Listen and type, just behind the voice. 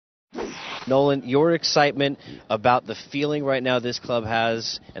Nolan, your excitement about the feeling right now this club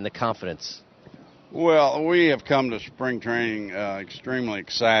has and the confidence. Well, we have come to spring training extremely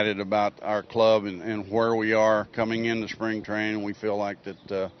excited about our club and where we are coming into spring training. We feel like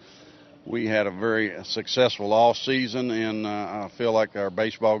that we had a very successful off season, and I feel like our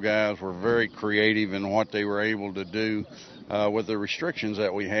baseball guys were very creative in what they were able to do with the restrictions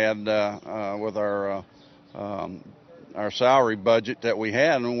that we had with our salary budget that we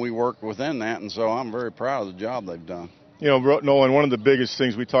had, and we worked within that. And so I'm very proud of the job they've done. You know, Nolan, one of the biggest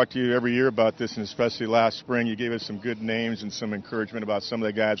things, we talk to you every year about this, and especially last spring, you gave us some good names and some encouragement about some of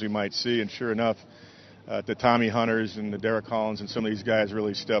the guys we might see, and sure enough, the Tommy Hunters and the Derek Collins and some of these guys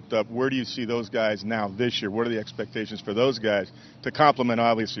really stepped up. Where do you see those guys now this year? What are the expectations for those guys to complement,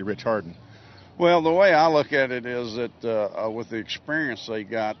 obviously, Rich Harden? Well, the way I look at it is that with the experience they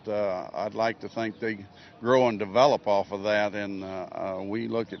got, I'd like to think they grow and develop off of that. And we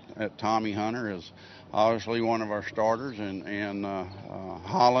look at Tommy Hunter as obviously one of our starters, and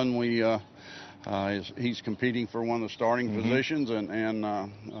Holland, he's competing for one of the starting positions,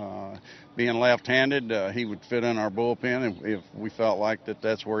 and being left-handed, he would fit in our bullpen if we felt like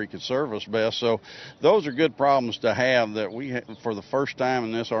that's where he could serve us best. So those are good problems to have that we, for the first time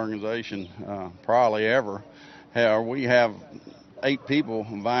in this organization, probably ever, we have 8 people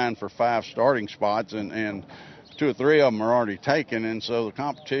vying for 5 starting spots, and 2 or 3 of them are already taken, and so the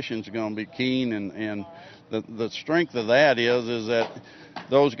competition is going to be keen, and the strength of that is that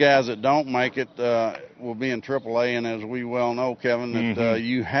those guys that don't make it will be in AAA, and as we well know, Kevin, that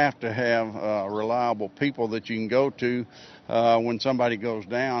you have to have reliable people that you can go to when somebody goes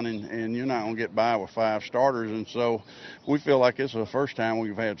down, and you're not going to get by with 5 starters. And so we feel like this is the first time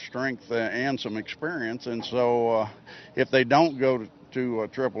we've had strength and some experience, and so if they don't go to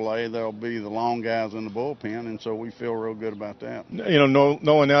AAA, they'll be the long guys in the bullpen, and so we feel real good about that. You know,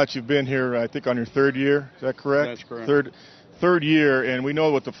 Nolan, now that you've been here, I think on your 3rd year, is that correct? That's correct. Third year, and we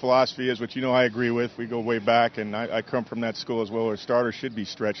know what the philosophy is, which you know I agree with. We go way back, and I come from that school as well, where starters should be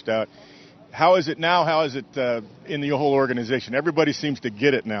stretched out. How is it now? How is it in the whole organization? Everybody seems to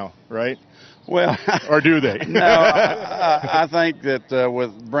get it now, right? Well, or do they? No, I think that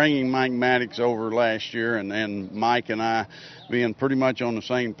with bringing Mike Maddox over last year, and Mike and I being pretty much on the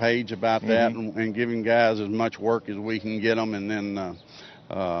same page about that, and giving guys as much work as we can get them, and then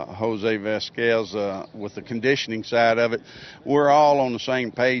Jose Vasquez with the conditioning side of it, we're all on the same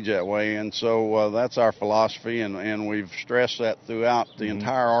page that way, and so that's our philosophy, and we've stressed that throughout the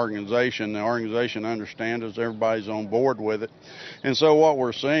entire organization. The organization understands us, everybody's on board with it, and so what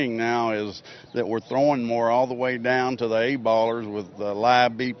we're seeing now is that we're throwing more all the way down to the A-ballers with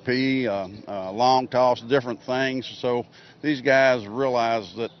live BP, long toss, different things, so these guys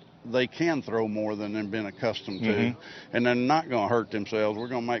realize that they can throw more than they've been accustomed to, and they're not going to hurt themselves. We're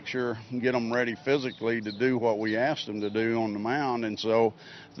going to make sure and get them ready physically to do what we asked them to do on the mound, and so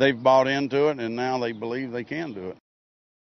they've bought into it, and now they believe they can do it.